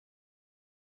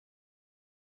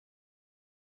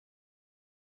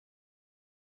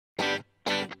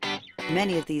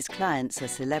Many of these clients are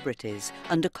celebrities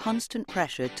under constant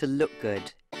pressure to look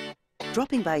good.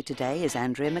 Dropping by today is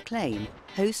Andrea McLean,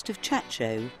 host of chat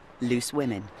show Loose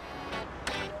Women.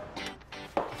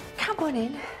 Come on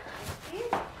in.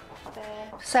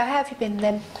 So how have you been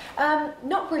then?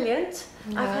 Not brilliant.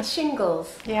 No. I've had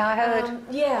shingles. Yeah, I heard.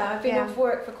 Yeah, I've been off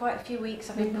work for quite a few weeks.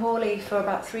 I've been poorly for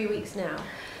about 3 weeks now.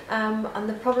 And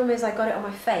the problem is I got it on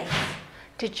my face.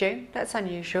 Did you? That's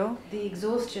unusual. The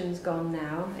exhaustion's gone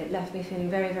now. It left me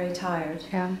feeling very, very tired.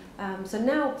 Yeah. So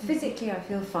now physically I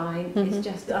feel fine. It's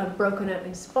just I'm broken up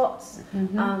in spots.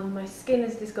 My skin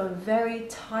has just gone very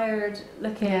tired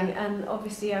looking, and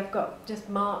obviously I've got just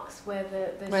marks where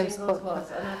the shingles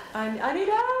was, and I need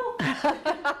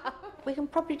help. We can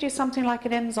probably do something like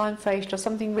an enzyme facial or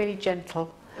something really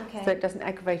gentle, so it doesn't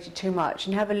aggravate you too much,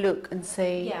 and have a look and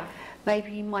see. Yeah.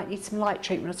 Maybe you might need some light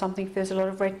treatment or something if there's a lot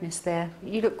of redness there.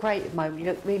 You look great at the moment. You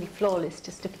look really flawless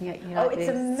just looking at you like this.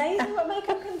 Oh, it's amazing what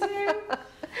makeup can do.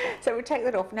 So we'll take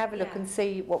that off and have a look and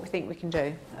see what we think we can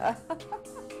do.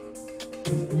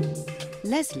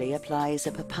 Leslie applies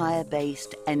a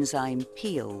papaya-based enzyme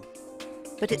peel,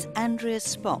 but it's Andrea's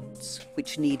spots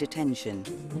which need attention.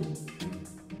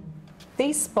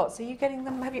 These spots, are you getting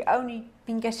them? Have you only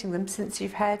been getting them since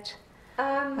you've had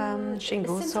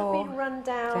shingles? Since or I've been run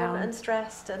down and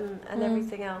stressed and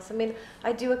everything else. I mean,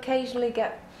 I do occasionally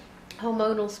get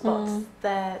hormonal spots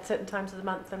there at certain times of the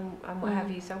month and what have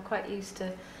you, so I'm quite used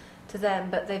to them,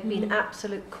 but they've been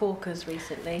absolute corkers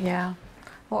recently. Yeah.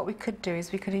 What we could do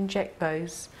is we could inject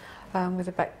those with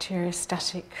a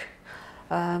bacteriostatic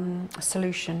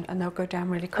solution, and they'll go down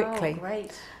really quickly. Oh,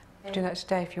 great. Do that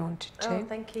today if you wanted to. Oh,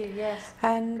 thank you, yes.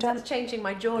 And that's changing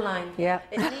my jawline. Yeah.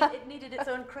 It needed its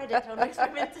own credit on Loose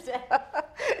Women today.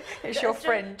 It's your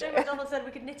friend. Joe McDonald said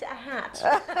we could knit it a hat.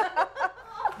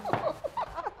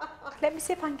 Let me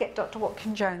see if I can get Dr.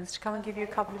 Watkins Jones to come and give you a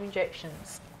couple of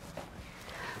injections.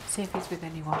 See if he's with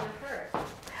anyone.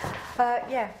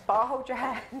 Yeah, but I'll hold your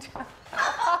hand.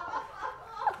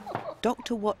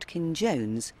 Dr. Watkins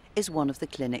Jones is one of the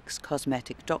clinic's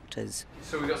cosmetic doctors.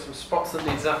 So we've got some spots that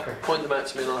need zapping. Point them out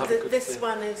to me and I'll have a good This see.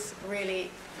 one is really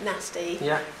nasty.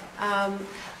 Yeah.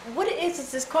 What it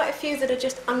is there's quite a few that are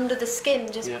just under the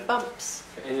skin, just bumps.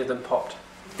 Any of them popped?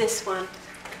 This one.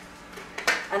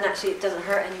 And actually it doesn't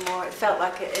hurt anymore. It felt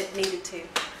like it needed to.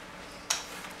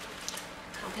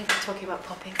 I think I'm talking about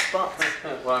popping spots.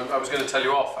 Well, I was going to tell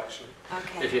you off, actually.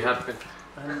 Okay. If you had been.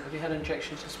 Have you had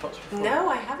injections of spots before? No,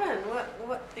 I haven't.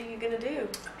 What are you going to do?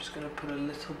 I'm just going to put a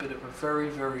little bit of a very,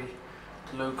 very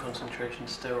low concentration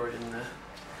steroid in there.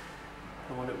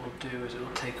 And what it will do is it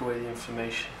will take away the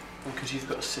inflammation. And because you've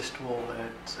got a cyst wall there,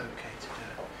 it's okay to do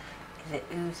it. Is it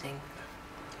oozing?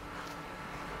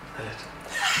 A little.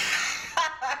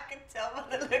 I can tell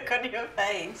by the look on your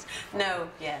face. No,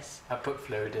 yes. I put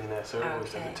fluid in there, so it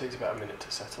always does. It takes about a minute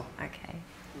to settle. Okay.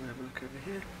 We'll have a look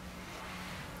over here.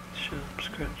 Sharp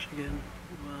scratch again.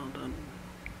 Well done.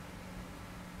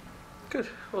 Good.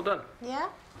 Well done. Yeah?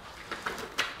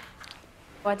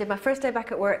 Well, I did my first day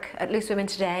back at work at Loose Women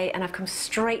today, and I've come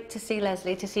straight to see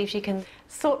Leslie to see if she can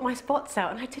sort my spots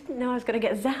out, and I didn't know I was going to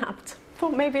get zapped.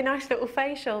 Thought maybe a nice little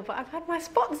facial, but I've had my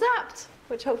spot zapped,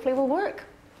 which hopefully will work.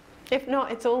 If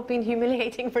not, it's all been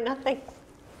humiliating for nothing.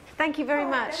 Thank you very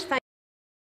much.